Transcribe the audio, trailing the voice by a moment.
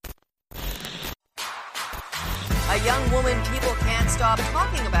A young woman people can't stop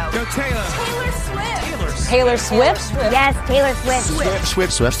talking about. Go Taylor. Taylor Swift. Taylor Swift? Yes, Taylor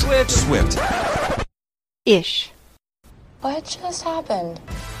Swift. Swift. Ish. What just happened?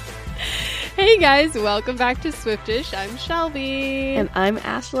 Hey guys, welcome back to Swiftish. I'm Shelby. And I'm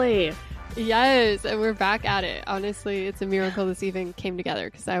Ashley. Yes, and we're back at it. Honestly, it's a miracle this even came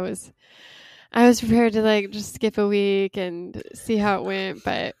together because I was prepared to like just skip a week and see how it went,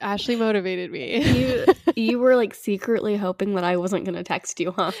 but Ashley motivated me. You were like secretly hoping that I wasn't going to text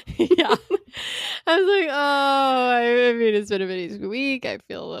you, huh? Yeah. I was like, I mean, it's been a busy week. I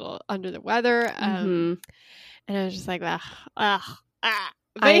feel a little under the weather. And I was just like, But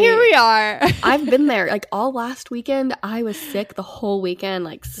here we are. I've been there. Like all last weekend, I was sick the whole weekend,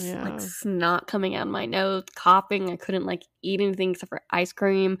 like snot coming out of my nose, coughing. I couldn't like eat anything except for ice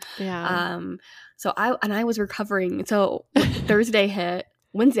cream. Yeah. So I was recovering. So Wednesday hit,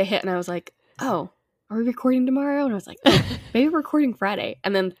 and I was like, oh, are we recording tomorrow? And I was like, oh, maybe we're recording Friday.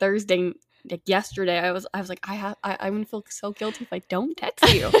 And then Thursday, like yesterday, I was like, I'm gonna feel so guilty if I don't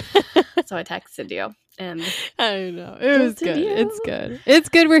text you. So I texted you. And I know it was good. It's good. It's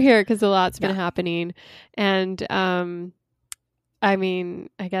good we're here because a lot's been happening, and I mean,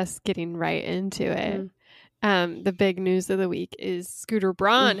 I guess getting right into it. The big news of the week is Scooter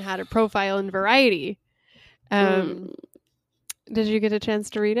Braun had a profile in Variety. Did you get a chance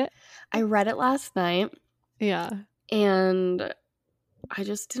to read it? I read it last night. Yeah, and I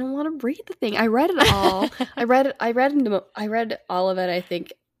just didn't want to read the thing. I read it all. I read all of it. I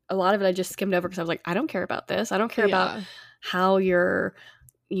think. A lot of it I just skimmed over because I was like, I don't care about this. I don't care about how you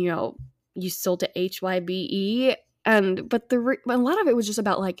sold to HYBE. But a lot of it was just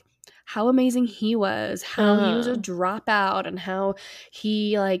about like how amazing he was, how he was a dropout, and how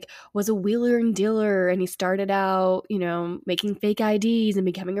he like was a wheeler and dealer, and he started out, making fake IDs and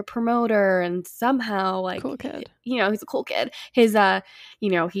becoming a promoter, and somehow like cool kid. He's a cool kid. His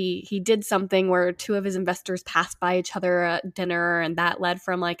he did something where two of his investors passed by each other at dinner, and that led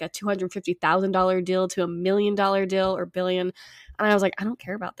from like a $250,000 deal to $1 million deal or billion. And I was like, I don't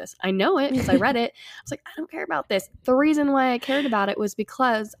care about this. I know it because I read it. I was like, I don't care about this. The reason why I cared about it was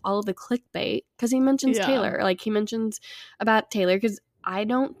because all of the clickbait, because he mentions Taylor. Like he mentions about Taylor, because I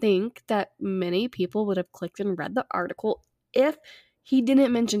don't think that many people would have clicked and read the article if he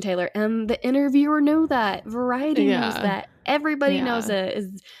didn't mention Taylor. And the interviewer knew that. Variety knows that. Everybody knows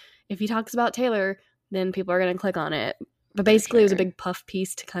it. If he talks about Taylor, then people are going to click on it. But basically it was a big puff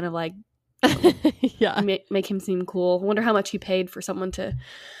piece to kind of like make him seem cool. I wonder how much he paid for someone to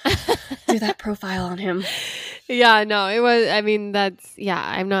do that profile on him. Yeah, no, it was, I mean,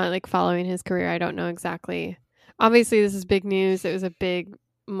 I'm not like following his career. I don't know exactly. Obviously, this is big news. It was a big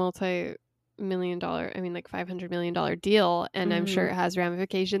multi-million dollar, like $500 million deal. And I'm sure it has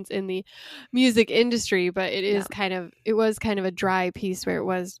ramifications in the music industry, but it is it was kind of a dry piece where it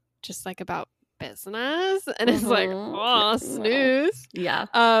was just like about business. And it's like, oh, snooze. Yeah.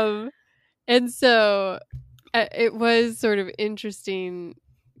 And so it was sort of interesting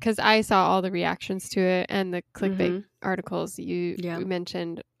because I saw all the reactions to it and the clickbait articles you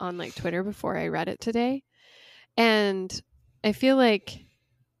mentioned on like Twitter before I read it today. And I feel like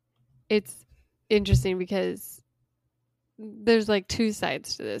it's interesting because there's like two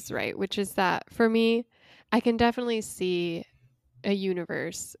sides to this, right? Which is that for me, I can definitely see a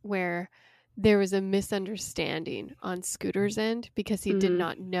universe where there was a misunderstanding on Scooter's end because he did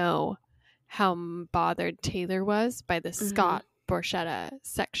not know how bothered Taylor was by the Scott Borchetta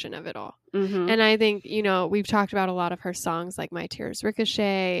section of it all. And I think, we've talked about a lot of her songs like My Tears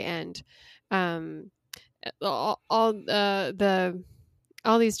Ricochet and all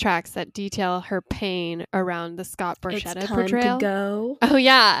these tracks that detail her pain around the Scott Borchetta portrayal. To go. Oh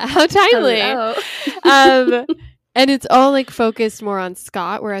yeah, how timely. And it's all like focused more on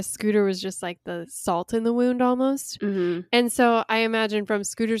Scott, whereas Scooter was just like the salt in the wound almost. And so I imagine from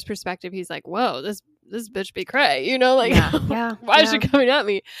Scooter's perspective, he's like, whoa, this bitch be cray, why is she coming at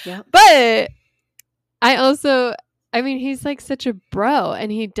me? Yeah. But he's like such a bro and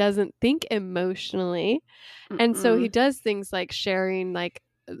he doesn't think emotionally. And so he does things like sharing like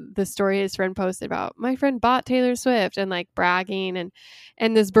the story his friend posted about my friend bought Taylor Swift and like bragging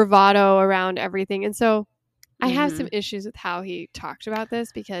and this bravado around everything. And so I have some issues with how he talked about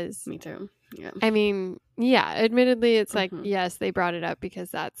this because me too. Yeah. I mean, admittedly it's like, yes, they brought it up because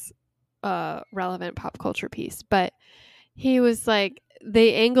that's a relevant pop culture piece, but he was like,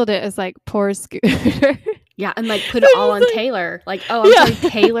 they angled it as like poor Scooter. Yeah, and like put it all on Taylor. Like, oh, I'm sorry,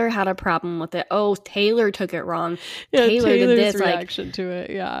 Taylor had a problem with it. Oh, Taylor took it wrong. Yeah, Taylor did this. Reaction to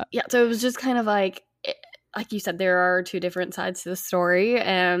it. Yeah. Yeah. So it was just kind of like, like you said, there are two different sides to the story,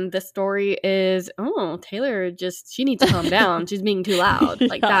 and the story is, oh, Taylor she needs to calm down. She's being too loud.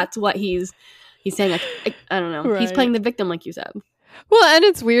 Like that's what he's saying. Like, I don't know. He's playing the victim, like you said. Well, and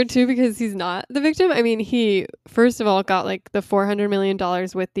it's weird too because he's not the victim. I mean, he first of all got like the $400 million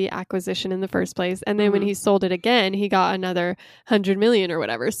with the acquisition in the first place, and then when he sold it again, he got another $100 million or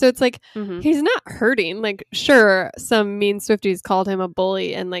whatever. So it's like he's not hurting. Like, sure, some mean Swifties called him a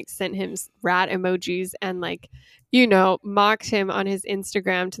bully and like sent him rat emojis and like, you know, mocked him on his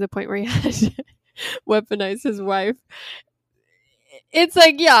Instagram to the point where he had to weaponize his wife. It's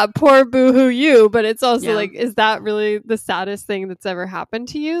like, yeah, poor boo-hoo you, but it's also like, is that really the saddest thing that's ever happened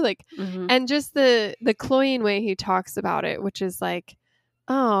to you? Like, and just the cloying way he talks about it, which is like,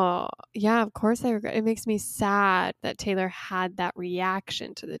 oh, yeah, of course I regret. It makes me sad that Taylor had that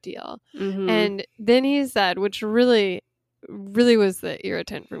reaction to the deal. And then he said, which really, really was the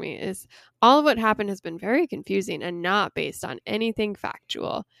irritant for me, is all of what happened has been very confusing and not based on anything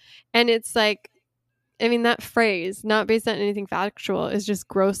factual. And it's like, I mean, that phrase, not based on anything factual, is just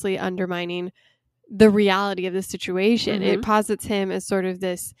grossly undermining the reality of the situation. It posits him as sort of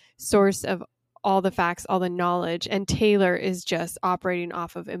this source of all the facts, all the knowledge, and Taylor is just operating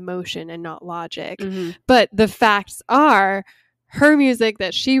off of emotion and not logic. But the facts are her music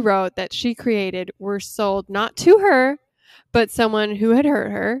that she wrote, that she created, were sold not to her, but someone who had hurt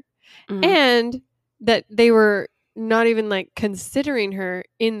her, and that they were not even like considering her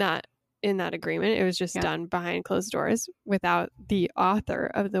in that agreement. It was just done behind closed doors without the author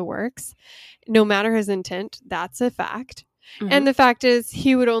of the works. No matter his intent, that's a fact. And the fact is,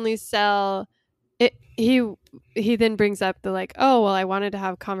 he would only sell it. He then brings up the like, oh, well, I wanted to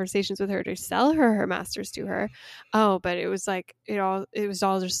have conversations with her to sell her masters to her. Oh, but it was like, it was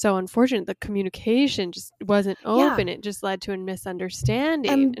all just so unfortunate. The communication just wasn't open. It just led to a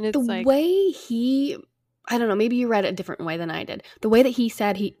misunderstanding. And it's the like, way I don't know, maybe you read it a different way than I did. The way that he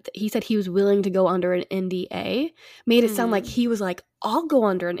said he was willing to go under an NDA made it sound like he was like, I'll go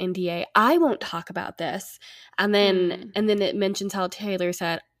under an NDA. I won't talk about this. And then it mentions how Taylor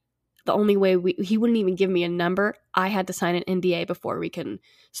said the only way he wouldn't even give me a number. I had to sign an NDA before we can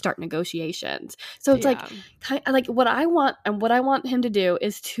start negotiations. So it's like kind of like what I want him to do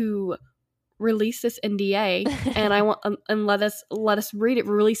is to release this NDA and I want and let us read it,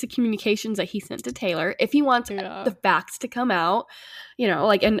 release the communications that he sent to Taylor if he wants the facts to come out, you know,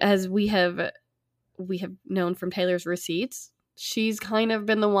 like, and as we have known from Taylor's receipts, she's kind of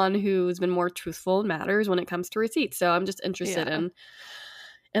been the one who's been more truthful in matters when it comes to receipts. So I'm just interested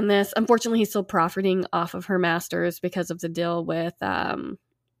in this. Unfortunately, he's still profiting off of her masters because of the deal with I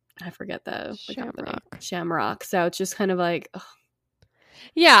forget the company, Shamrock. So it's just kind of like, ugh.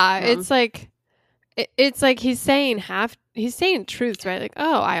 Yeah, it's like he's saying truths, right? Like,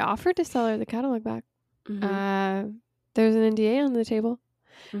 oh, I offered to sell her the catalog back. There's an NDA on the table.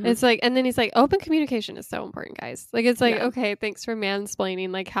 It's like, and then he's like, open communication is so important, guys. Like, it's like, okay, thanks for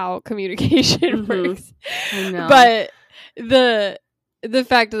mansplaining like how communication works. I know. But the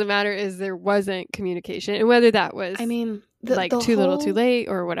fact of the matter is there wasn't communication, and whether that was, I mean, too little too late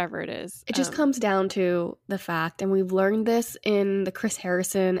or whatever it is, it just comes down to the fact, and we've learned this in the Chris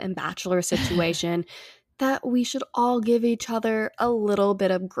Harrison and Bachelor situation, that we should all give each other a little bit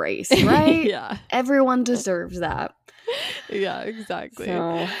of grace, right? Everyone deserves that. Yeah, exactly.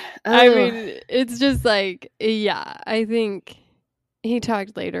 So, I mean, it's just like, I think he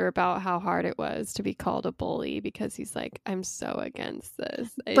talked later about how hard it was to be called a bully because he's like, I'm so against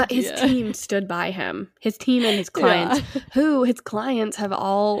this idea. But his team stood by him. His team and his clients, who his clients have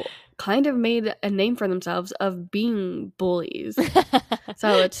all kind of made a name for themselves of being bullies.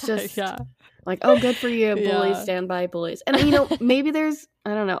 So it's just like, oh, good for you. Bullies stand by bullies. And, you know, maybe there's,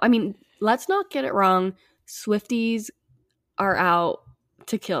 I don't know. I mean, let's not get it wrong. Swifties are out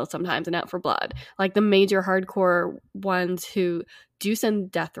to kill sometimes and out for blood. Like the major hardcore ones who do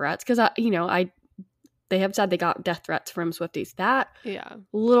send death threats, because they have said they got death threats from Swifties. That a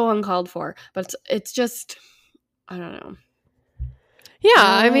little uncalled for, but it's just, I don't know. Yeah,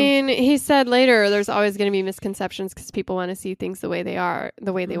 I mean, he said later there's always going to be misconceptions because people want to see things the way they are,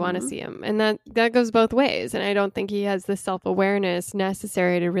 the way they want to see them. And that goes both ways. And I don't think he has the self-awareness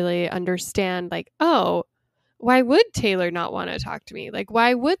necessary to really understand, like, oh, why would Taylor not want to talk to me? Like,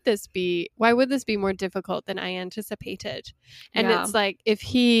 why would this be more difficult than I anticipated? And it's like, if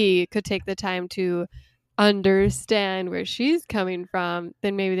he could take the time to understand where she's coming from,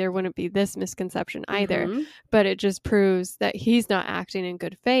 then maybe there wouldn't be this misconception either. But it just proves that he's not acting in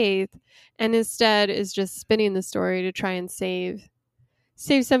good faith and instead is just spinning the story to try and save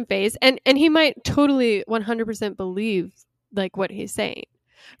some face. And he might totally 100% believe like what he's saying.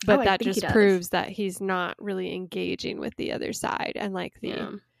 but that just proves that he's not really engaging with the other side, and like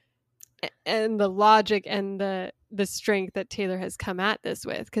and the logic and the strength that Taylor has come at this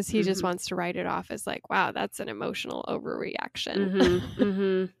with, because he just wants to write it off as like, wow, that's an emotional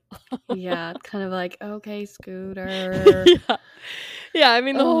overreaction. Yeah, kind of like, okay, Scooter. Yeah, I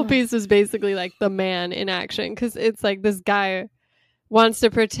mean, the whole piece was basically like the man in action, because it's like this guy wants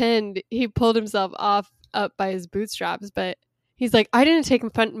to pretend he pulled himself up by his bootstraps, but he's like, I didn't take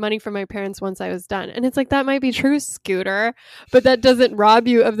money from my parents once I was done. And it's like, that might be true, Scooter, but that doesn't rob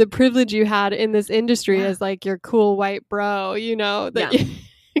you of the privilege you had in this industry as like your cool white bro, you know, that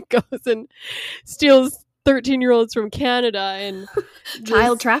goes and steals 13-year-olds from Canada and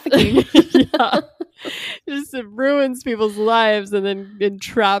child trafficking. Just ruins people's lives and then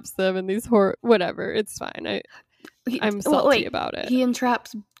entraps them in these whatever. It's fine. I'm salty about it. He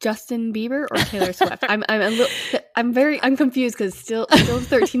entraps Justin Bieber or Taylor Swift? I'm confused, because still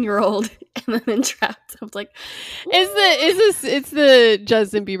 13-year-old and then entrapped. I was like, it's the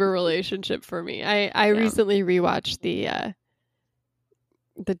Justin Bieber relationship for me. I recently rewatched the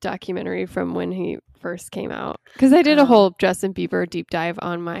documentary from when he first came out, because I did a whole Justin Bieber deep dive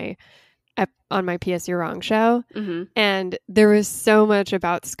on my PS You're Wrong show, and there was so much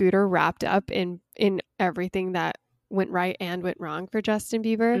about Scooter wrapped up in everything that went right and went wrong for Justin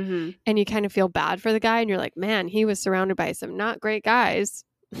Bieber, and you kind of feel bad for the guy, and you're like, man, he was surrounded by some not great guys.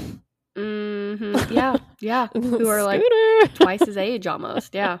 Yeah, who are like twice his age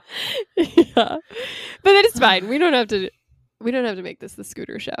almost. But it's fine. We don't have to make this the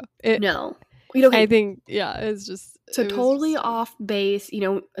Scooter show. No. I think, it's just... So totally off base, you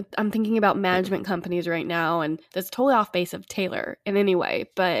know, I'm thinking about management companies right now, and that's totally off base of Taylor in any way,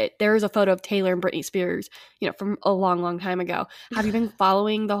 but there is a photo of Taylor and Britney Spears, you know, from a long, long time ago. Have you been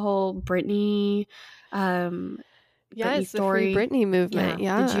following the whole Britney Britney story? The Free Britney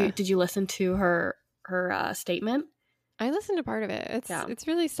movement, Did you listen to her statement? I listened to part of it. It's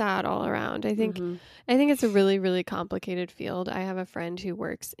really sad all around. I think it's a really, really complicated field. I have a friend who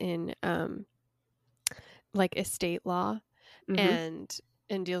works in like estate law and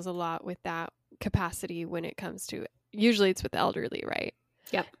deals a lot with that capacity when it comes to, usually it's with elderly, right?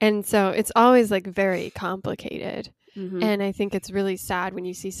 Yep. And so it's always like very complicated. And I think it's really sad when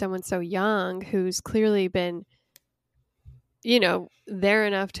you see someone so young who's clearly been, you know, there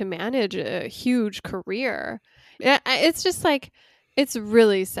enough to manage a huge career. It's just like, it's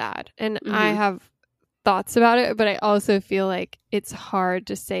really sad. And I have thoughts about it, but I also feel like it's hard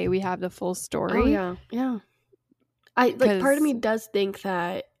to say we have the full story. Part of me does think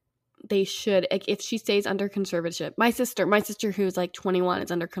that they should, like, if she stays under conservatorship. My sister who's like 21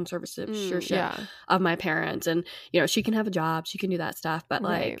 is under conservatorship of my parents, and you know, she can have a job, she can do that stuff, but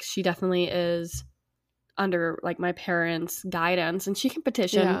like she definitely is under like my parents' guidance, and she can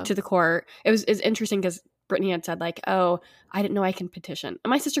petition to the court. It's interesting because Brittany had said like, oh, I didn't know I can petition. And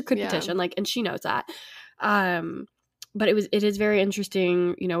my sister could petition, like, and she knows that. But it is very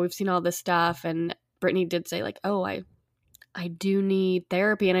interesting. You know, we've seen all this stuff, and Brittany did say like, oh, I do need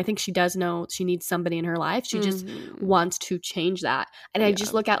therapy. And I think she does know she needs somebody in her life. She just wants to change that. And I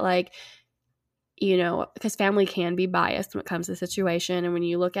just look at like, you know, because family can be biased when it comes to the situation. And when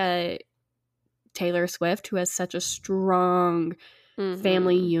you look at Taylor Swift, who has such a strong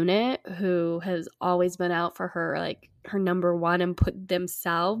family unit, who has always been out for her, like her number one, and put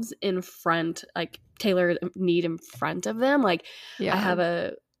themselves in front, like Taylor need in front of them. Like I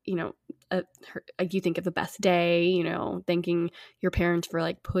have you think of the best day, you know, thanking your parents for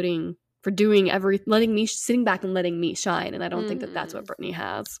like sitting back and letting me shine. And I don't think that that's what Britney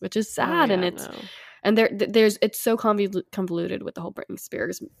has, which is sad. And it's so convoluted with the whole Britney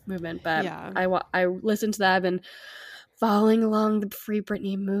Spears movement. But I listened to that. I've been following along the Free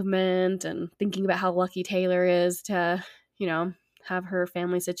Britney movement and thinking about how lucky Taylor is to, you know, have her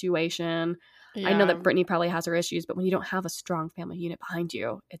family situation. I know that Britney probably has her issues, but when you don't have a strong family unit behind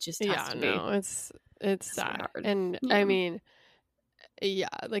you, it just has to be. It's sad. Hard. And I mean,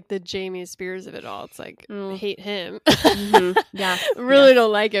 like the Jamie Spears of it all. It's like, hate him. Really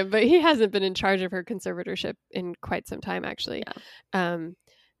don't like him, but he hasn't been in charge of her conservatorship in quite some time, actually.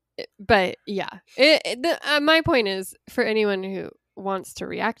 But my point is, for anyone who wants to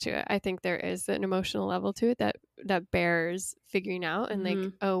react to it, I think there is an emotional level to it that bears figuring out, and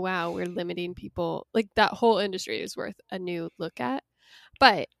like, oh wow, we're limiting people. Like that whole industry is worth a new look at.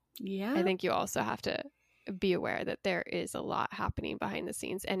 But I think you also have to be aware that there is a lot happening behind the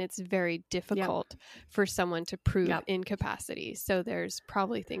scenes, and it's very difficult for someone to prove incapacity. So there's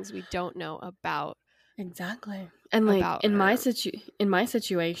probably things we don't know about Exactly. And like in my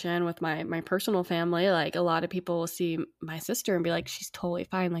situation with my personal family, like a lot of people will see my sister and be like, she's totally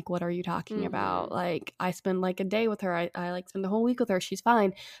fine. Like, what are you talking about? Like, I spend like a day with her. I like spend the whole week with her. She's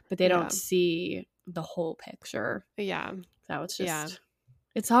fine. But they don't see the whole picture. Yeah. So it's just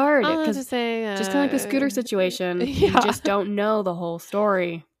it's hard because just kind of like the Scooter situation. You just don't know the whole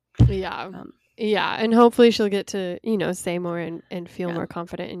story. Yeah. And hopefully she'll get to, say more and feel more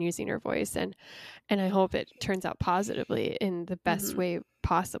confident in using her voice. And I hope it turns out positively in the best way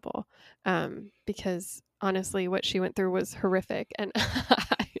possible. Because honestly, what she went through was horrific. And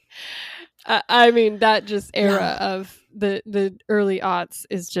I mean, that just era of the early aughts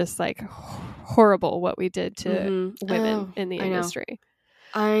is just like horrible what we did to women in the industry.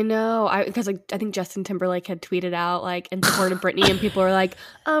 I know. Because I think Justin Timberlake had tweeted out like in support of Britney, and people were like,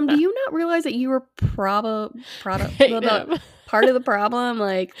 "Do you not realize that you were part of the problem?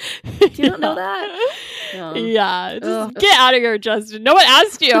 Like, do you not know that?" Just get out of here, Justin. No one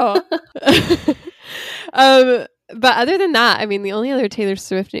asked you. But other than that, I mean, the only other Taylor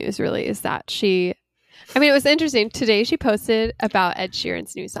Swift news really is that it was interesting. Today she posted about Ed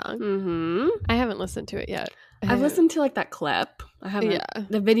Sheeran's new song. I haven't listened to it yet. I've listened to like that clip. I haven't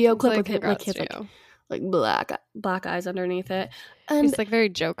the video clip with him, like his like black eyes underneath it. And it's like very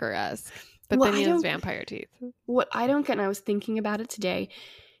Joker-esque, but then he has vampire teeth. What I don't get, and I was thinking about it today,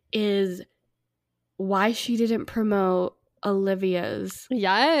 is why she didn't promote Olivia's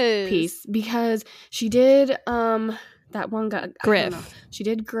piece, because she did that one guy Griff. She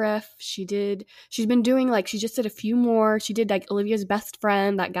did Griff. She's been doing like, she just did a few more. She did like Olivia's best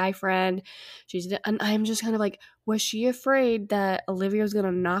friend, that guy friend. And I'm just kind of like, was she afraid that Olivia was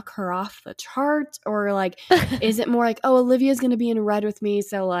gonna knock her off the charts, or like, is it more like, oh, Olivia's gonna be in red with me,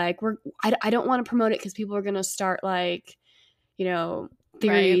 so like I don't want to promote it because people are gonna start like,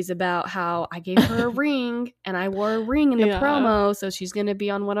 theories about how I gave her a ring and I wore a ring in the promo, so she's gonna be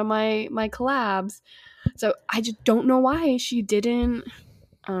on one of my collabs. So I just don't know why she didn't.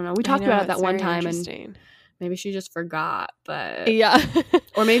 I don't know. We talked about it that one time, and maybe she just forgot. But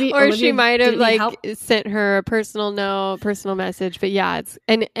or maybe or she might have like sent her a personal message. But it's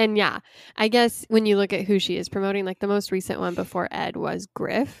and I guess when you look at who she is promoting, like the most recent one before Ed was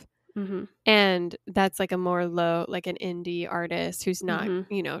Griff. And that's like a more low, like an indie artist who's not,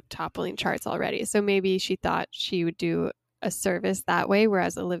 toppling charts already. So maybe she thought she would do a service that way,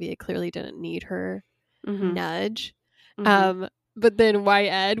 whereas Olivia clearly didn't need her nudge. But then why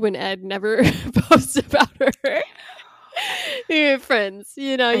Ed when Ed never posts about her? You're friends,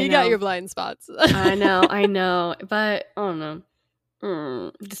 you got your blind spots. I know. But I don't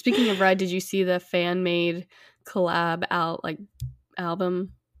know. Speaking of Red, did you see the fan made collab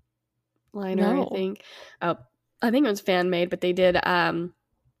album liner? No. I think it was fan made, but they did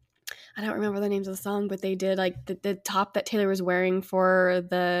I don't remember the names of the song, but they did like the top that Taylor was wearing for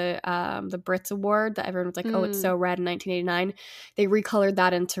the Brits Award that everyone was like, oh, it's so red in 1989. They recolored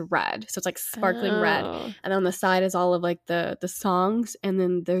that into red, so it's like sparkling red, and on the side is all of like the songs, and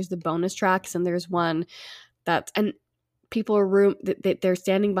then there's the bonus tracks, and there's one and people are they're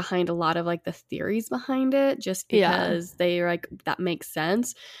standing behind a lot of like the theories behind it, just because they're like, that makes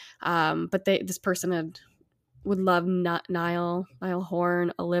sense. But this person would love Niall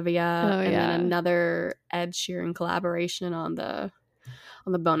Horan, Olivia, and then another Ed Sheeran collaboration on the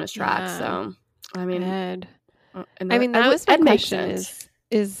bonus track. So I mean, Ed. That was my question.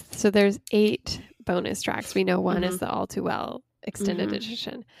 Is so there's 8 bonus tracks. We know one is the All Too Well extended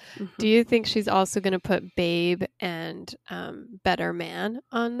edition. Do you think she's also going to put Babe and Better Man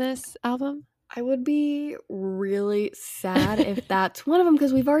on this album? I would be really sad if that's one of them,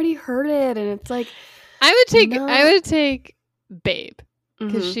 because we've already heard it, and it's like, I would take Babe,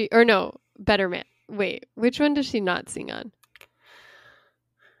 because Better Man. Wait, which one does she not sing on?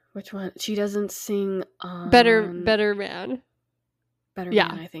 Which one? She doesn't sing on Better Man. Better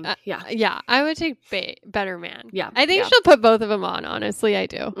Man, I think. I would take Better Man. Yeah, I think she'll put both of them on. Honestly, I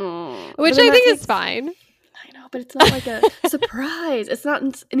do, which I think is fine. I know, but it's not like a surprise. It's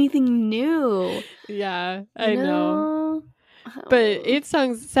not anything new. Yeah, I know. But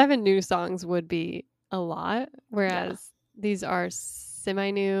 7 new songs would be a lot, whereas these are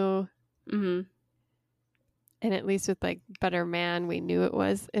semi-new. And at least with like Better Man, we knew it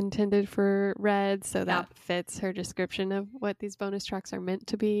was intended for Red, so that fits her description of what these bonus tracks are meant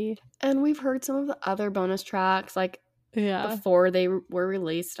to be. And we've heard some of the other bonus tracks before they were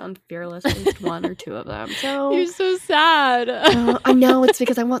released on Fearless, at least 1 or 2 of them. So you're so sad. I know, it's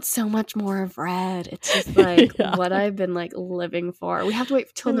because I want so much more of Red. It's just like what I've been like living for. We have to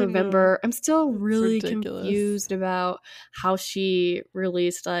wait till November. I'm still really confused about how she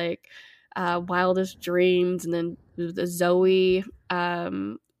released like Wildest Dreams, and then the Zoe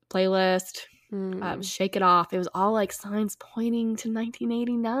playlist, Shake It Off. It was all like signs pointing to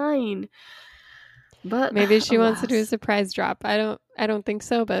 1989. But maybe she wants to do a surprise drop. I don't think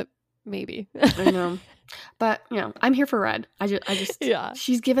so, but maybe. I know. But, I'm here for Red. I just yeah.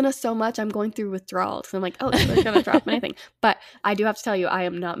 She's given us so much. I'm going through withdrawals. So I'm like, they're going to drop anything. But I do have to tell you, I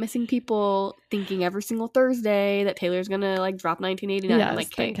am not missing people thinking every single Thursday that Taylor's going to like drop 1989. Yes, I'm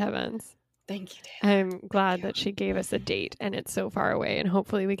like, thank heavens. Thank you, Taylor. I'm glad that she gave us a date and it's so far away, and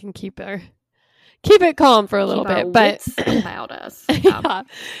hopefully we can keep it calm for a little bit. But about us. Yeah.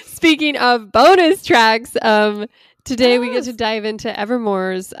 Speaking of bonus tracks, today we get to dive into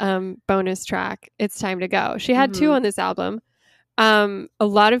Evermore's bonus track, It's Time to Go. She had 2 on this album. A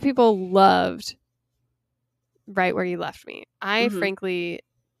lot of people loved Right Where You Left Me. I frankly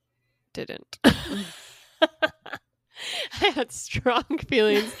didn't. I had strong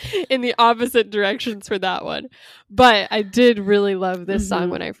feelings in the opposite directions for that one. But I did really love this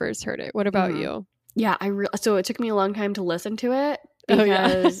song when I first heard it. What about you? Yeah, so it took me a long time to listen to it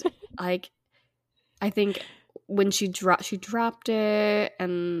because like I think when she dropped it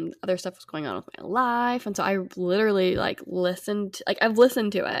and other stuff was going on with my life, and so I literally like I've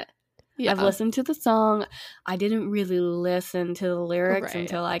listened to it. Yeah. I've listened to the song. I didn't really listen to the lyrics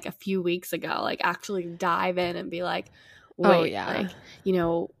until like a few weeks ago. Like actually dive in and be like, wait,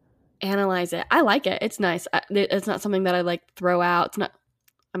 analyze it. I like it. It's nice. It's not something that I like throw out. It's not.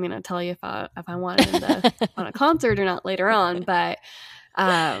 I mean, I'll tell you if I wanted him to on a concert or not later on, but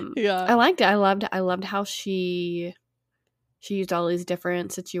I liked it. I loved how she used all these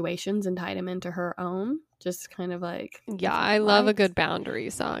different situations and tied them into her own. Just kind of like I love a good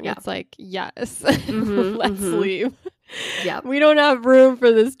boundary song. Yeah. It's like, yes, let's leave. Yeah, we don't have room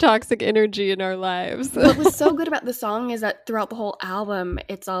for this toxic energy in our lives. What was so good about the song is that throughout the whole album,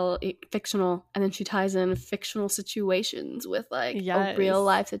 it's all fictional, and then she ties in fictional situations with like a real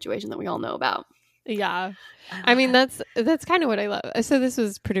life situation that we all know about. Yeah, I mean that's kind of what I love. So this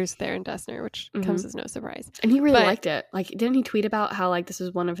was produced there in Dessner, which comes as no surprise. And he really liked it. Like, didn't he tweet about how like this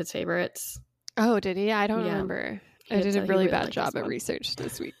is one of his favorites? Oh, did he? I don't remember. I did a really bad job at research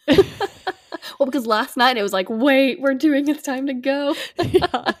this week. Well, because last night it was like, wait, we're doing It's Time to Go.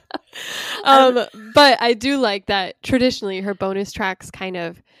 But I do like that traditionally her bonus tracks kind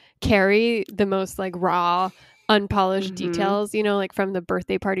of carry the most like raw, unpolished details, like from the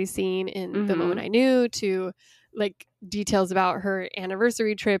birthday party scene in The Moment I Knew to like details about her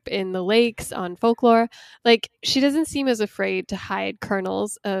anniversary trip in the lakes on Folklore. Like she doesn't seem as afraid to hide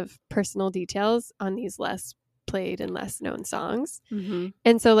kernels of personal details on these less played and less known songs.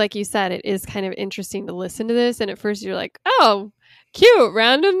 And so like you said, it is kind of interesting to listen to this, and at first you're like, oh, cute,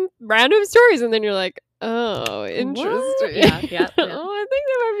 random stories, and then you're like, oh, interesting. Yeah. Oh, I think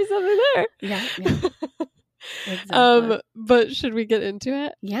there might be something there. Yeah. Exactly. But should we get into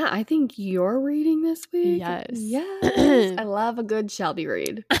it? Yeah, I think you're reading this week. Yes. I love a good Shelby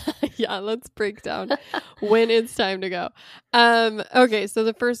read. Yeah, let's break down when it's time to go. Okay, so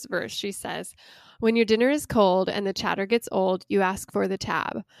the first verse, she says, when your dinner is cold and the chatter gets old, you ask for the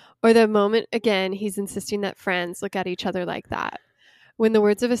tab. Or the moment again he's insisting that friends look at each other like that. When the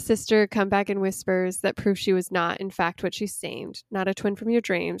words of a sister come back in whispers that prove she was not, in fact, what she seemed. Not a twin from your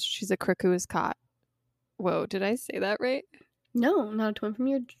dreams. She's a crook who was caught. Whoa, did I say that right? No, not a twin from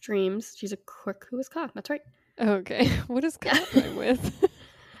your dreams. She's a crook who was caught. That's right. Okay. What does caught rhyme with?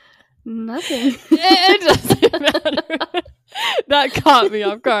 Nothing. It doesn't matter. That caught me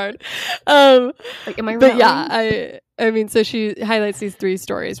off guard. Like, am I but wrong? Yeah, I mean, so she highlights these 3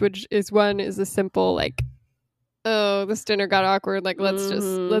 stories, which is one is a simple like, oh, this dinner got awkward. Like,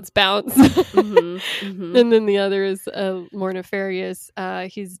 let's bounce. And then the other is more nefarious.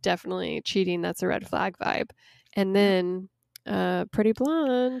 He's definitely cheating. That's a red flag vibe. And then Pretty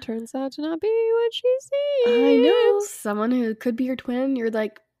Blonde turns out to not be what she seems. I know. Someone who could be your twin. You're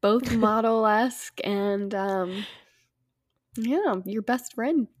like both model-esque and your best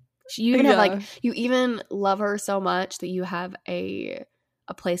friend. You even have like, you even love her so much that you have a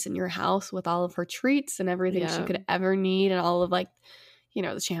place in your house with all of her treats and everything she could ever need, and all of like,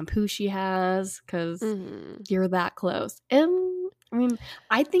 the shampoo she has, because you're that close. And I mean,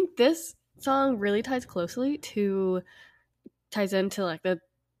 I think this song really ties into like the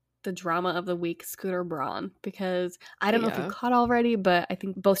drama of the week, Scooter Braun, because I don't know if you caught already, but I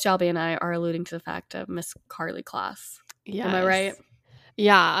think both Shelby and I are alluding to the fact of Miss Carly Claus. Yeah, am I right?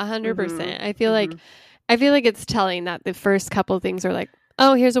 Yeah, 100%. I feel like it's telling that the first couple of things are like,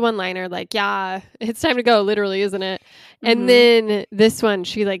 oh, here's a one-liner, like, yeah, it's time to go, literally, isn't it? And then this one,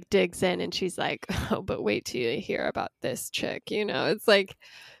 she like digs in and she's like, oh, but wait till you hear about this chick, It's like,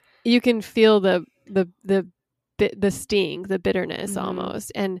 you can feel the sting, the bitterness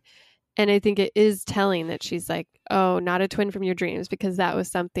almost. And I think it is telling that she's like, oh, not a twin from your dreams, because that was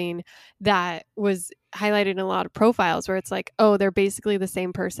something that was highlighted in a lot of profiles where it's like, oh, they're basically the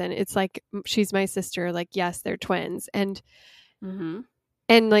same person. It's like, she's my sister. Like, yes, they're twins. And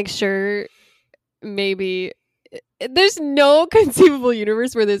like, sure, maybe there's no conceivable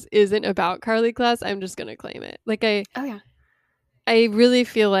universe where this isn't about Carly Class. I'm just going to claim it. Like, I really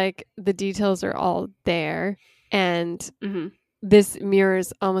feel like the details are all there. And this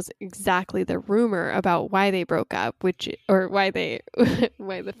mirrors almost exactly the rumor about why they broke up, why the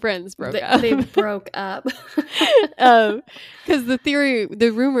friends broke up. They broke up. Because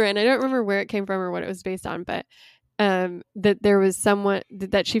the rumor, and I don't remember where it came from or what it was based on, but that there was someone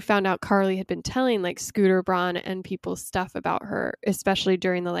that she found out Carly had been telling like Scooter Braun and people stuff about her, especially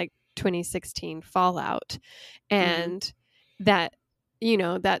during the like 2016 fallout, and that, you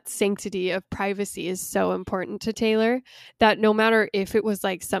know, that sanctity of privacy is so important to Taylor that no matter if it was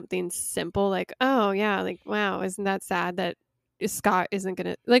like something simple, like, oh yeah, like, wow, isn't that sad that Scott isn't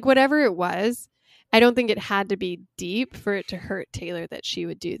gonna, like, whatever it was, I don't think it had to be deep for it to hurt Taylor that she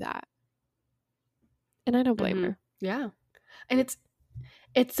would do that. And I don't blame her. Yeah. And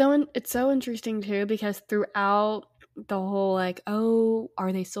it's so interesting too, because throughout the whole like, oh,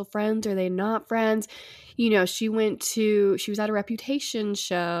 are they still friends? Are they not friends? You know, she was at a Reputation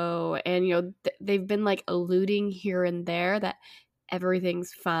show, and you know, they've been like alluding here and there that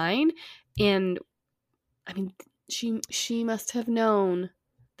everything's fine. And I mean, she must have known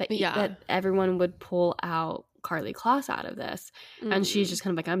that that everyone would pull out Carly Kloss out of this. And she's just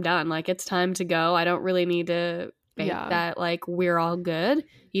kind of like, I'm done. Like, it's time to go. I don't really need to think that like we're all good.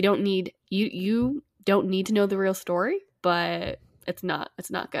 You don't need you don't need to know the real story, but it's not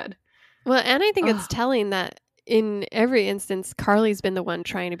good. Well, and I think it's telling that in every instance, Carly's been the one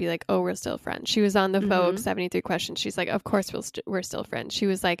trying to be like, oh, we're still friends. She was on the Vogue 73 Questions. She's like, of course we're still friends. She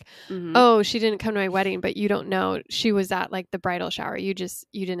was like, oh, she didn't come to my wedding, but you don't know. She was at like the bridal shower. You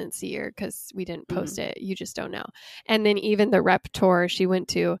didn't see her because we didn't post it. You just don't know. And then even the rep tour she went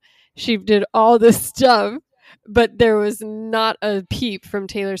to, she did all this stuff, but there was not a peep from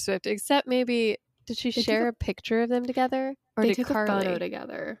Taylor Swift, except maybe, did she share a picture of them together? Or they did took Carly? A photo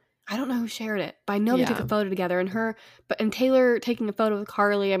together. I don't know who shared it, but I know they took a photo together. And Taylor taking a photo with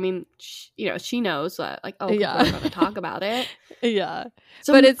Carly, I mean, she knows that, like, oh, we're going to talk about it. Yeah.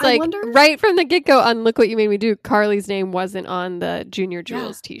 So, but it's like, right from the get-go on Look What You Made Me Do, Carly's name wasn't on the Junior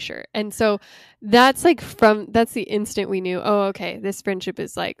Jewels t-shirt. And so that's like that's the instant we knew, oh, okay, this friendship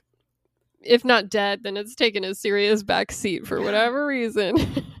is like, if not dead, then it's taken a serious backseat for whatever reason.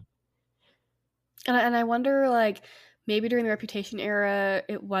 And I wonder, like, maybe during the Reputation era,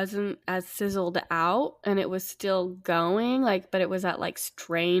 it wasn't as sizzled out and it was still going, like, but it was that, like,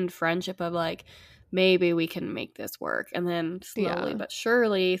 strained friendship of, like, maybe we can make this work. And then slowly but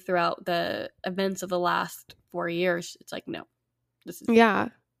surely throughout the events of the last 4 years, it's like, no, this is... Yeah.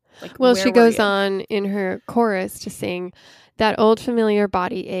 Like, well, she goes on in her chorus to sing, that old familiar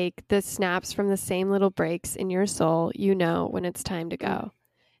body ache that snaps from the same little breaks in your soul, you know when it's time to go.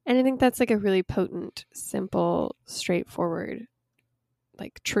 And I think that's like a really potent, simple, straightforward,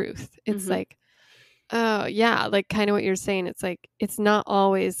 like, truth. It's like, oh yeah, like kind of what you're saying. It's like, it's not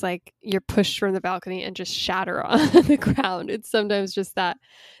always like you're pushed from the balcony and just shatter on the ground. It's sometimes just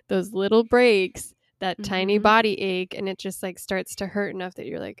those little breaks, that tiny body ache, and it just like starts to hurt enough that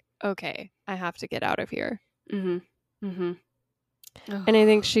you're like, okay, I have to get out of here. And I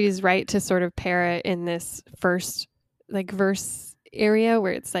think she's right to sort of pair it in this first like verse area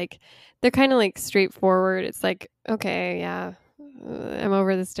where it's like they're kind of like straightforward. It's like, okay, yeah, I'm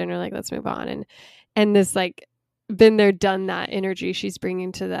over this dinner, like, let's move on. And this like been there, done that energy she's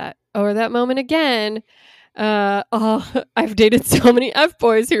bringing to that, or that moment again. I've dated so many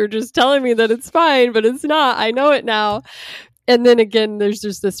F-boys who are just telling me that it's fine, but it's not. I know it now. And then again, there's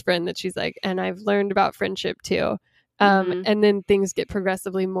just this friend that she's like, and I've learned about friendship too. And then things get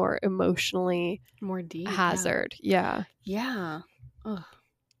progressively more emotionally more deep hazard. Yeah.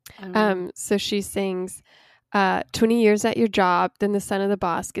 So she sings, 20 years at your job, then the son of the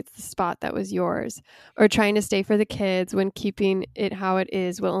boss gets the spot that was yours, or trying to stay for the kids when keeping it how it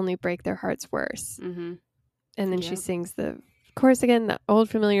is will only break their hearts worse. And then she sings the chorus again, the old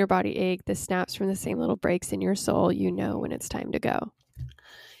familiar body ache, the snaps from the same little breaks in your soul, you know when it's time to go.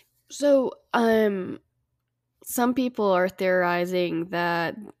 So, some people are theorizing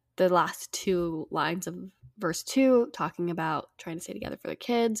that the last two lines of verse 2, talking about trying to stay together for the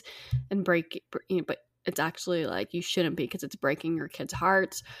kids and break, but it's actually like you shouldn't be because it's breaking your kids'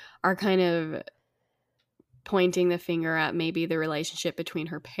 hearts, are kind of pointing the finger at maybe the relationship between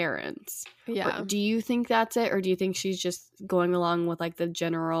her parents. Yeah. Or do you think that's it? Or do you think she's just going along with like the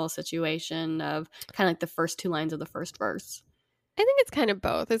general situation of kind of like the first 2 lines of the first verse? I think it's kind of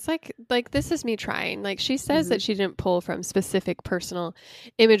both. It's like this is me trying. Like she says that she didn't pull from specific personal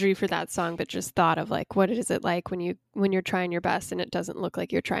imagery for that song, but just thought of like, what is it like when you're trying your best and it doesn't look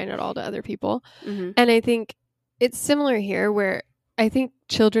like you're trying at all to other people. And I think it's similar here where I think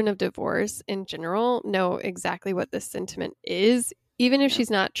children of divorce in general know exactly what this sentiment is, even if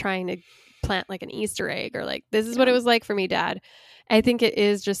she's not trying to plant like an Easter egg or like, this is what it was like for me, Dad. I think it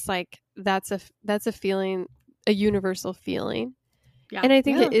is just like, that's a feeling, a universal feeling. Yeah. And I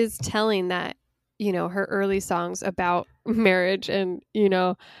think it is telling that, you know, her early songs about marriage and, you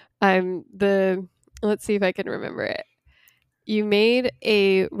know, let's see if I can remember it. You made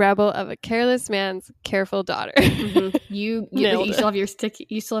a rebel of a careless man's careful daughter. You still have your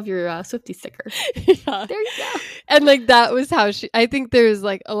Swiftie sticker. Yeah. There you go. And like that was how I think there's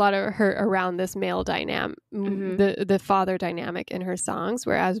like a lot of her around this male dynamic, the father dynamic in her songs.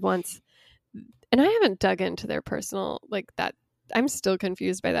 Whereas and I haven't dug into their personal like that. I'm still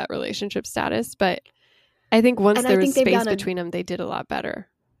confused by that relationship status, but I think once there was space between them, they did a lot better.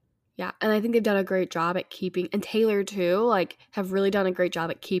 Yeah, and I think they've done a great job at keeping, and Taylor too, like have really done a great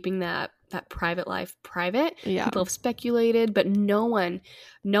job at keeping that private life private. Yeah. People have speculated, but no one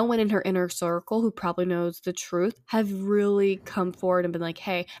in her inner circle who probably knows the truth have really come forward and been like,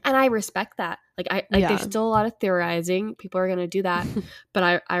 hey, and I respect that. Like there's still a lot of theorizing. People are going to do that,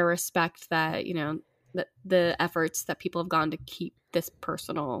 but I respect that, you know, the efforts that people have gone to keep this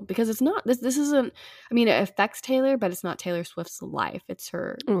personal, because it's not this isn't, I mean, it affects Taylor, but it's not Taylor Swift's life. It's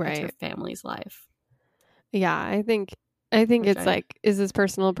her family's life. Yeah, I think it's like, is this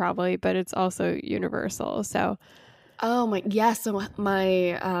personal? Probably, but it's also universal. So so my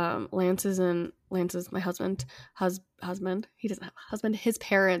Lance's my husband, he doesn't have a husband, his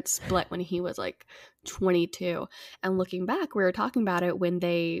parents split when he was like 22, and looking back, we were talking about it when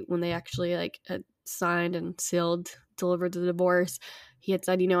they actually like had signed and delivered the divorce. He had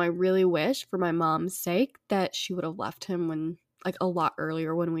said, you know, I really wish for my mom's sake that she would have left him when like a lot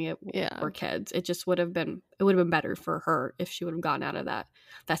earlier when we were kids. It just would have been better for her if she would have gotten out of that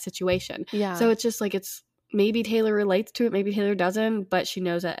situation. Yeah. So it's just like, it's maybe Taylor relates to it, maybe Taylor doesn't, but she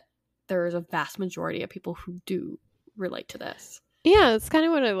knows that there is a vast majority of people who do relate to this. Yeah, it's kind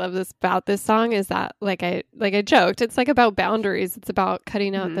of what I love about this song is that like I joked, it's like about boundaries. It's about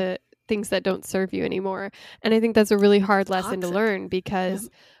cutting out the things that don't serve you anymore. And I think that's a really hard lesson to learn, because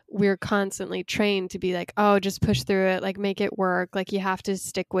we're constantly trained to be like, oh, just push through it, like make it work, like you have to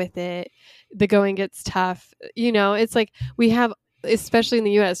stick with it, the going gets tough, you know. It's like we have, especially in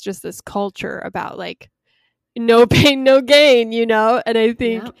the US, just this culture about like no pain no gain, you know. And I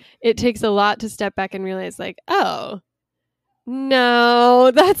think it takes a lot to step back and realize like, oh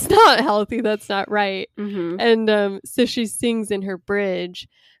no, that's not healthy, that's not right. And so she sings in her bridge,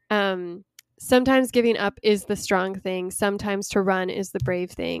 sometimes giving up is the strong thing. Sometimes to run is the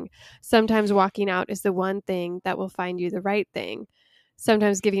brave thing. Sometimes walking out is the one thing that will find you the right thing.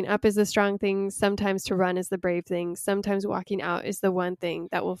 Sometimes giving up is the strong thing. Sometimes to run is the brave thing. Sometimes walking out is the one thing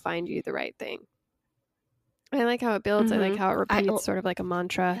that will find you the right thing. I like how it builds. I like how it repeats sort of like a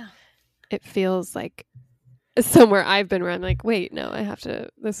mantra. Yeah. It feels like somewhere I've been where I'm like, wait, no,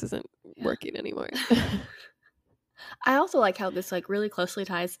 this isn't working anymore. I also like how this like really closely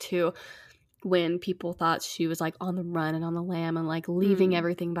ties to when people thought she was like on the run and on the lam and like leaving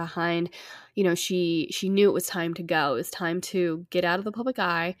everything behind. You know, she knew it was time to go. It was time to get out of the public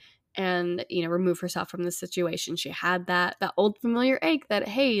eye and, you know, remove herself from the situation. She had that old familiar ache that,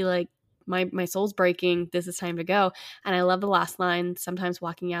 hey, like my soul's breaking. This is time to go. And I love the last line. Sometimes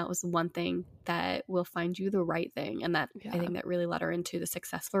walking out was the one thing that will find you the right thing. And that I think that really led her into the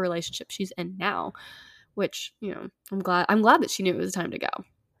successful relationship she's in now, which, you know, I'm glad that she knew it was time to go.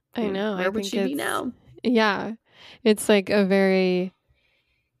 I know. Where would she be now? Yeah. It's like a very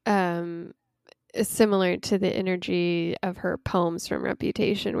similar to the energy of her poems from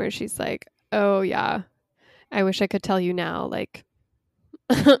Reputation, where she's like, oh yeah, I wish I could tell you now, like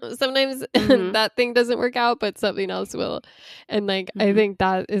sometimes that thing doesn't work out, but something else will. And like I think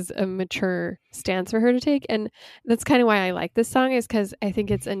that is a mature stance for her to take, and that's kind of why I like this song, is because I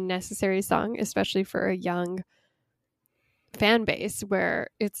think it's a necessary song, especially for a young fan base where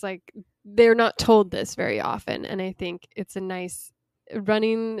it's like they're not told this very often. And I think it's a nice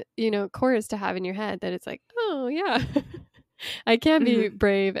running, you know, chorus to have in your head, that it's like, oh yeah, I can be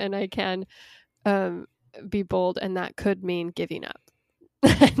brave and I can be bold, and that could mean giving up.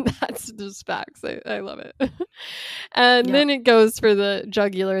 And that's just facts. I love it. And then it goes for the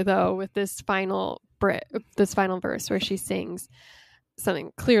jugular, though, with this final verse where she sings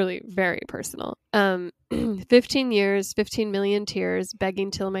something clearly very personal. 15 years, 15 million tears,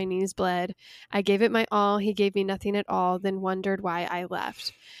 begging till my knees bled. I gave it my all, he gave me nothing at all, then wondered why I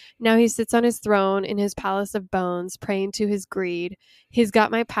left. Now he sits on his throne in his palace of bones, praying to his greed. He's got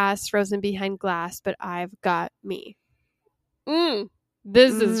my past frozen behind glass, but I've got me.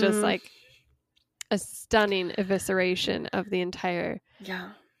 This is just like a stunning evisceration of the entire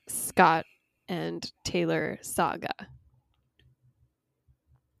Scott and Taylor saga.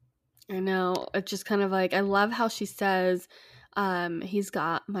 I know. It's just kind of like, I love how she says, he's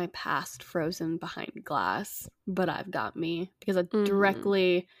got my past frozen behind glass, but I've got me. Because it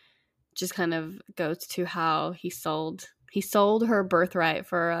directly just kind of goes to how he sold her birthright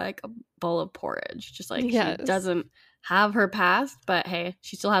for like a bowl of porridge. Just like she doesn't have her past, but hey,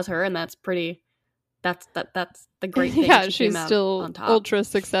 she still has her, and that's pretty. That's the great thing. Yeah, she's still ultra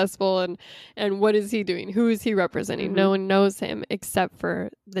successful, and what is he doing? Who is he representing? No one knows him except for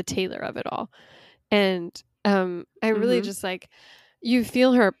the Taylor of it all. And I really just like, you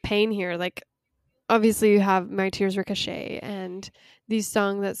feel her pain here. Like, obviously you have My Tears Ricochet and these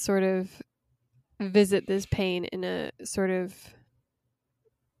songs that sort of visit this pain in a sort of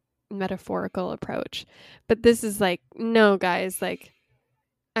metaphorical approach. But this is like, no, guys, like,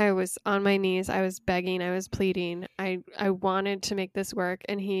 I was on my knees. I was begging. I was pleading. I wanted to make this work,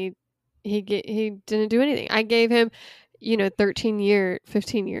 and he didn't do anything. I gave him, 15 years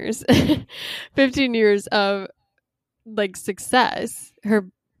of like success.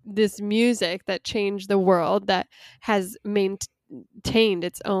 This music that changed the world, that has maintained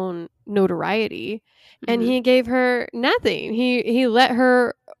its own notoriety, and he gave her nothing. He let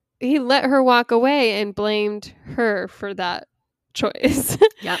her walk away and blamed her for that choice.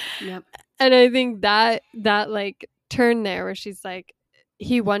 Yep. And I think that like turn there where she's like,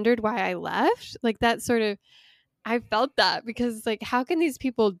 he wondered why I left, like that sort of, I felt that, because like, how can these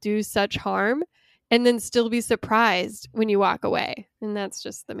people do such harm and then still be surprised when you walk away? And that's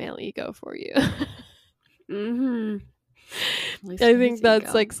just the male ego for you. I think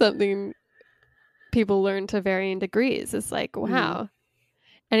that's like something people learn to varying degrees. It's like, wow.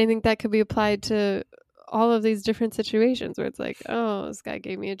 And I think that could be applied to all of these different situations where it's like, oh, this guy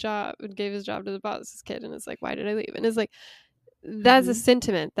gave me a job and gave his job to the boss's kid, and it's like, why did I leave? And it's like, that's a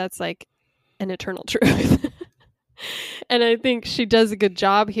sentiment that's like an eternal truth. And I think she does a good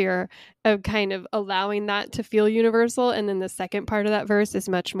job here of kind of allowing that to feel universal. And then the second part of that verse is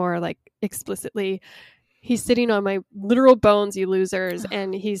much more like explicitly, he's sitting on my literal bones, you losers,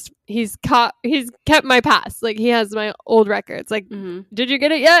 and he's kept my past. Like, he has my old records. Like, did you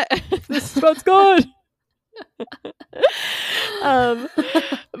get it yet? This is what's good. But let me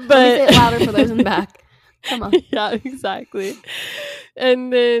say it louder for those in the back. Come on. Yeah, exactly.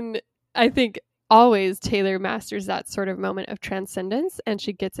 And then I think always Taylor masters that sort of moment of transcendence, and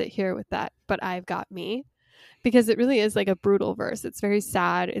she gets it here with that, but I've got me, because it really is like a brutal verse. It's very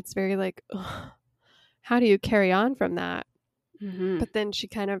sad. It's very like, ugh, how do you carry on from that? But then she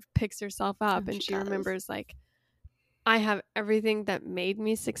kind of picks herself up, and she remembers, like, I have everything that made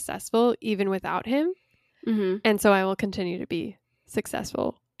me successful even without him. And so I will continue to be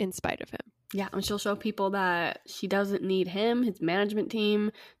successful in spite of him. Yeah, and she'll show people that she doesn't need him, his management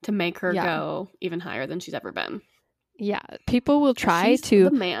team, to make her go even higher than she's ever been. Yeah, people will try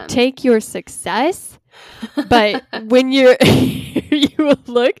to take your success, but when you will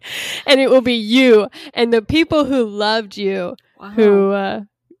look, and it will be you and the people who loved you who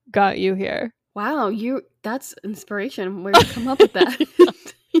got you here. Wow, that's inspiration. Where did you come up with that?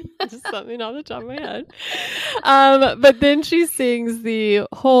 Just something off the top of my head. But then she sings the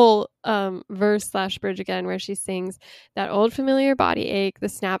whole verse/bridge again, where she sings, that old familiar body ache, the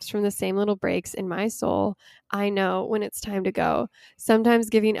snaps from the same little breaks in my soul. I know when it's time to go. Sometimes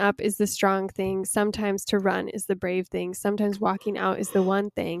giving up is the strong thing. Sometimes to run is the brave thing. Sometimes walking out is the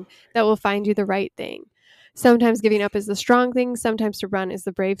one thing that will find you the right thing. Sometimes giving up is the strong thing. Sometimes to run is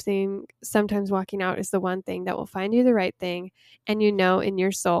the brave thing. Sometimes walking out is the one thing that will find you the right thing. And you know in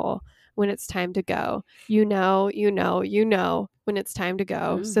your soul when it's time to go. You know when it's time to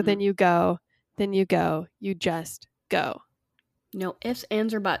go. So then you go, you just go. No ifs,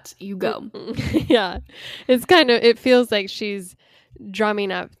 ands, or buts. You go. Yeah. It feels like she's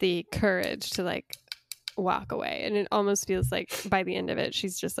drumming up the courage to like walk away. And it almost feels like by the end of it,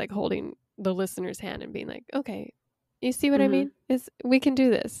 she's just like holding the listener's hand and being like, okay, you see what I mean? We can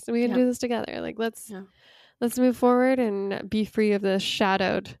do this. We can do this together. Like, let's move forward and be free of the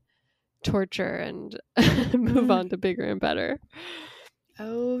shadowed torture and move on to bigger and better.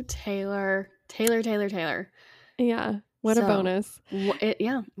 Oh, Taylor. Yeah. What a bonus. It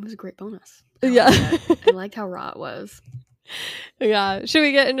was a great bonus. I liked how raw it was. Yeah. Should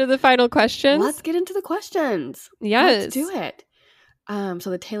we get into the final questions? Let's get into the questions. Yes. Let's do it. So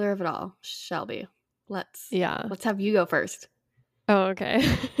the Taylor of it all, Shelby. Let's have you go first. Oh, okay.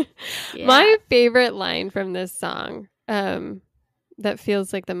 Yeah. My favorite line from this song, that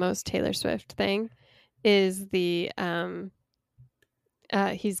feels like the most Taylor Swift thing, is the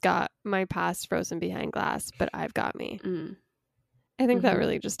he's got my past frozen behind glass, but I've got me. I think that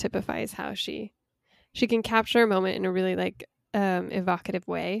really just typifies how she can capture a moment in a really like evocative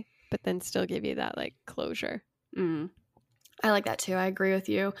way, but then still give you that like closure. I like that too. I agree with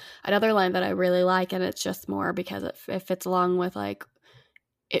you. Another line that I really like, and it's just more because it fits along with like,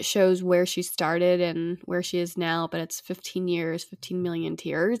 it shows where she started and where she is now, but it's 15 years, 15 million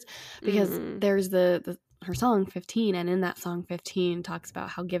tears, because there's her song 15, and in that song 15 talks about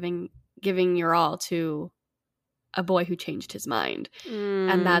how giving your all to a boy who changed his mind.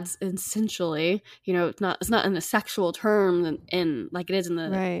 And that's essentially, it's not in the sexual term in like it is in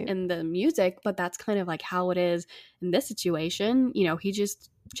the in the music, but that's kind of like how it is in this situation. He just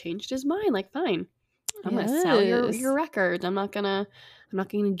changed his mind, like, fine, I'm gonna sell your records, I'm not gonna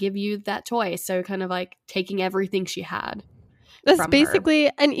give you that toy. So kind of like taking everything she had. That's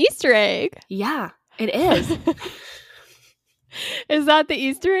basically an Easter egg. Yeah, it is. Is that the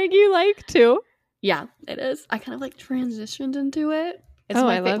Easter egg you like too? Yeah, it is. I kind of like transitioned into it. It's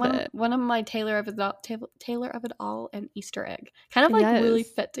I love it. One of my Taylor of it all and Easter egg kind of like really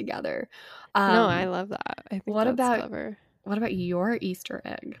fit together. No, I love that. I think that's clever. What about your Easter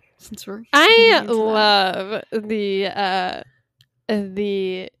egg? Since I love the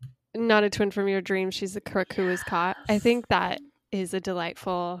not a twin from your dreams, she's a crook who was caught. I think that is a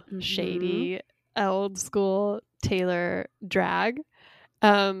delightful, shady, old school Taylor drag.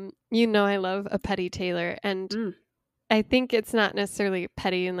 I love a petty Taylor, and I think it's not necessarily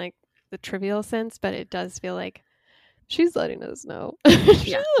petty in like the trivial sense, but it does feel like she's letting us know.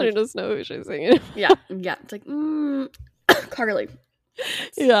 She's letting us know who she's singing. Yeah. It's like, Carly.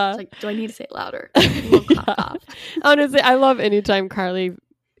 It's like, do I need to say it louder? Cough. Honestly, I love anytime Carly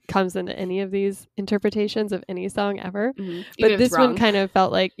comes into any of these interpretations of any song ever. But this one kind of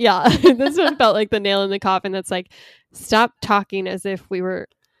felt like, this one felt like the nail in the coffin. That's like, stop talking as if we were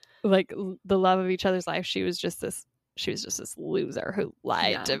like the love of each other's life. She was just this loser who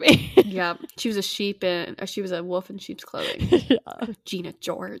lied to me. She was she was a wolf in sheep's clothing. Gina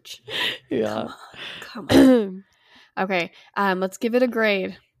George. Come on. Okay, let's give it a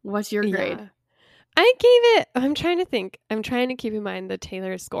grade. What's your grade? I gave it, I'm trying to think. I'm trying to keep in mind the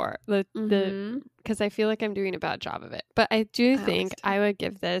Taylor score, the because I feel like I'm doing a bad job of it. But I do think I would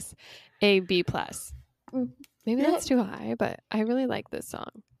give this a B+. Maybe that's too high, but I really like this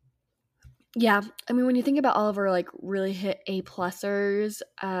song. Yeah, I mean, when you think about all of our like really hit A+ers,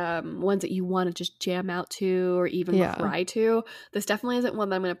 ones that you want to just jam out to or even cry to, this definitely isn't one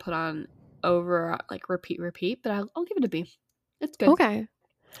that I'm going to put on over like repeat. But I'll give it a B. It's good. Okay,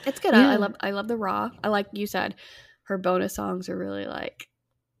 it's good. Yeah. I love the raw. I like you said, her bonus songs are really like,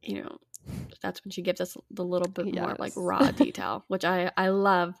 that's when she gives us the little bit more like raw detail, which I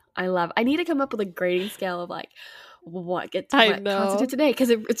love. I need to come up with a grading scale of like what constitutes today,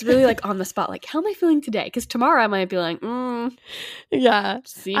 because it's really like on the spot, like how am I feeling today, because tomorrow I might be like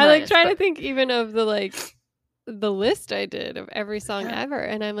C-. I like try to think even of the list I did of every song ever,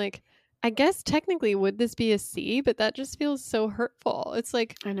 and I'm like, I guess technically would this be a C, but that just feels so hurtful. It's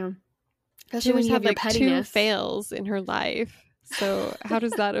like, I know, especially when you have like pettiness. 2 fails in her life, so how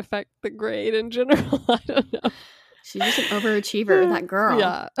does that affect the grade in general? I don't know. She's just an overachiever, that girl.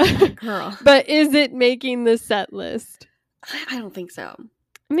 Yeah. That girl. But is it making the set list? I don't think so.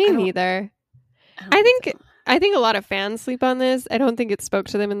 Me neither. I think a lot of fans sleep on this. I don't think it spoke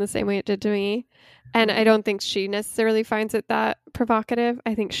to them in the same way it did to me. And I don't think she necessarily finds it that provocative.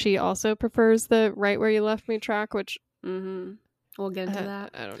 I think she also prefers the Right Where You Left Me track, which... We'll get into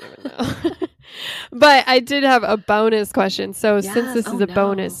that. I don't even know. But I did have a bonus question. So since this is a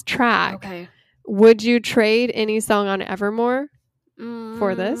bonus track... Okay. Would you trade any song on Evermore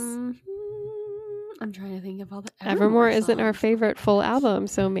for this? I'm trying to think of all the Evermore isn't our favorite full album,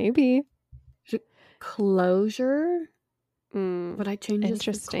 so maybe. Closure? Would I change this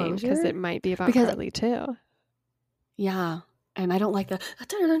to Interesting, because it might be about Carly too. Yeah, and I don't like the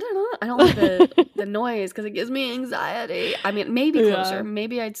noise because it gives me anxiety. I mean, maybe Closure.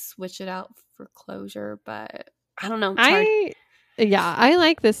 Maybe I'd switch it out for Closure, but I don't know. I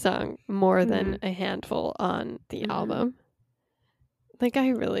like this song more than a handful on the album. Like, I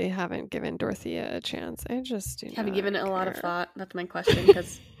really haven't given Dorothea a chance. I just have you given it a lot of thought? That's my question,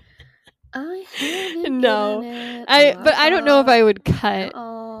 because I haven't no. given it But I don't know if I would cut.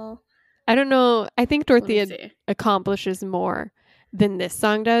 all. I don't know. I think Dorothea accomplishes more than this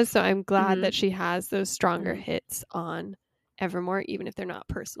song does, so I'm glad that she has those stronger hits on Evermore, even if they're not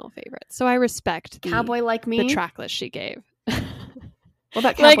personal favorites. So I respect Cowboy Like Me, the track list she gave. What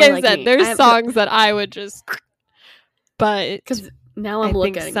about Cowboy like I Like said, Me? there's songs that I would just, but because now I'm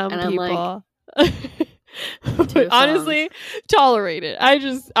looking, some and people I'm like, honestly tolerate it.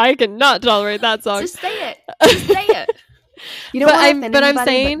 I cannot tolerate that song. Just say it. Just say it. You know what? I'm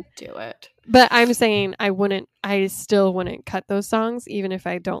saying, do it. But I'm saying I still wouldn't cut those songs, even if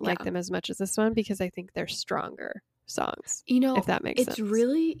I don't like them as much as this one, because I think they're stronger songs. You know, if that makes sense. It's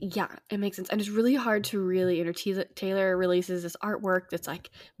really, it makes sense. And it's really hard to really, Taylor releases this artwork that's like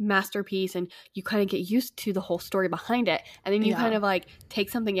masterpiece, and you kind of get used to the whole story behind it. And then you kind of like take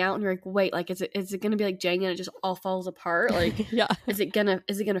something out and you're like, wait, like, is it going to be like Jenga and it just all falls apart? Like, is it going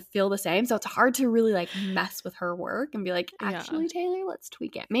to feel the same? So it's hard to really like mess with her work and be like, actually, Taylor, let's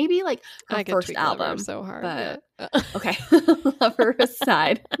tweak it. Maybe like her first album. So hard. But, okay. Lover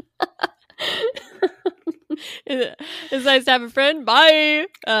aside. It's nice to have a friend. Bye.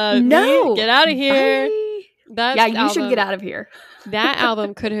 No, get out of here. You should get out of here. That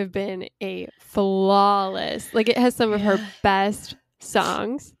album could have been a flawless. Like, it has some of her best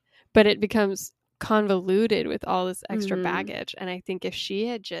songs, but it becomes convoluted with all this extra baggage. And I think if she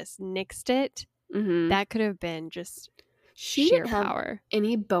had just nixed it, that could have been just sheer power.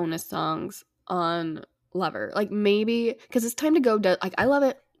 Any bonus songs on Lover? Like, maybe because It's Time to Go. Like, I love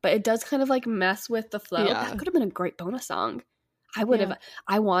it. But it does kind of like mess with the flow. Yeah. That could have been a great bonus song. I would have.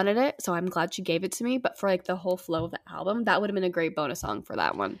 I wanted it, so I'm glad she gave it to me. But for like the whole flow of the album, that would have been a great bonus song for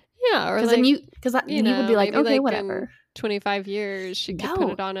that one. Yeah, or because like, then you would be like, okay, whatever. 25 years, she could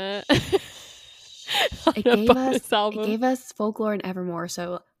put it on a. It gave us Folklore and Evermore.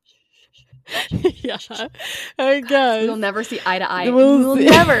 So yeah, I guess we'll never see eye to eye. We'll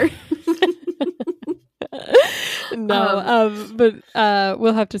never. No, but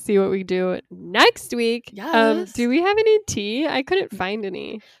we'll have to see what we do next week. Yes. Do we have any tea? I couldn't find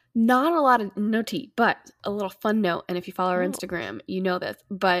any. Not a lot of no tea, but a little fun note. And if you follow our Instagram, you know this.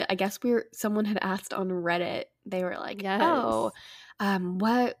 But I guess someone had asked on Reddit. They were like,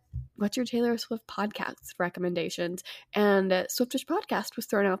 what's your Taylor Swift podcast recommendations? And Swiftish podcast was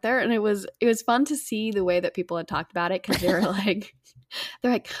thrown out there, and it was fun to see the way that people had talked about it, because they were like,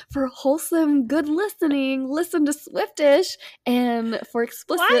 for wholesome, good listening, listen to Swiftish, and for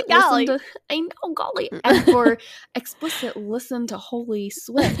explicit, listen to and for explicit, listen to Holy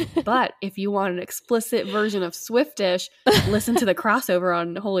Swift. But if you want an explicit version of Swiftish, listen to the crossover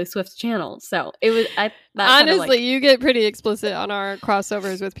on Holy Swift's channel. So it was honestly, you get pretty explicit on our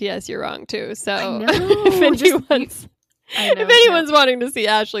crossovers with PS You're Wrong too. So if anyone's wanting to see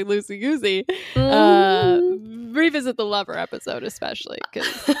Ashley Loosey Goosey, revisit the Lover episode, especially,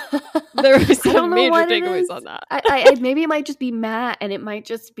 because there were some major takeaways on that. I maybe it might just be Matt, and it might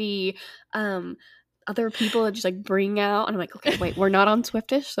just be other people that just like bring out, and I'm like, okay, wait, we're not on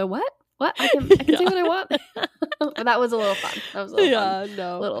Swiftish, so what? I can say what I want. But that was a little fun. That was a little fun.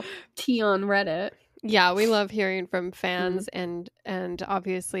 Little tea on Reddit. Yeah, we love hearing from fans and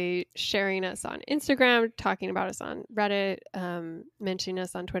obviously sharing us on Instagram, talking about us on Reddit, mentioning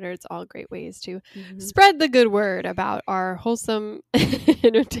us on Twitter. It's all great ways to spread the good word about our wholesome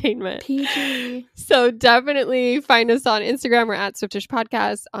entertainment. PG. So definitely find us on Instagram. We're at Swiftish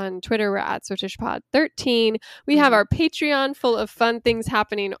Podcast. On Twitter, we're at SwiftishPod13. We have our Patreon full of fun things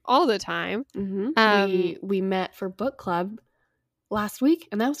happening all the time. We met for book club last week,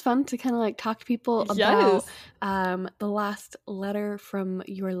 and that was fun to kind of like talk to people about the last letter from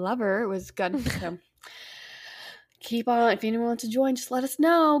your lover. It was good. So keep on, if anyone wants to join, just let us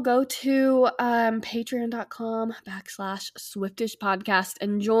know. Go to patreon.com/Swiftish podcast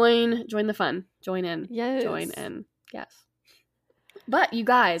and join the fun. Join in. Yes. But you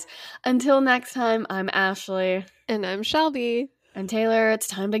guys, until next time, I'm Ashley. And I'm Shelby. And Taylor, it's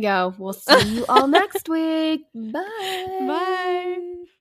time to go. We'll see you all next week. Bye. Bye.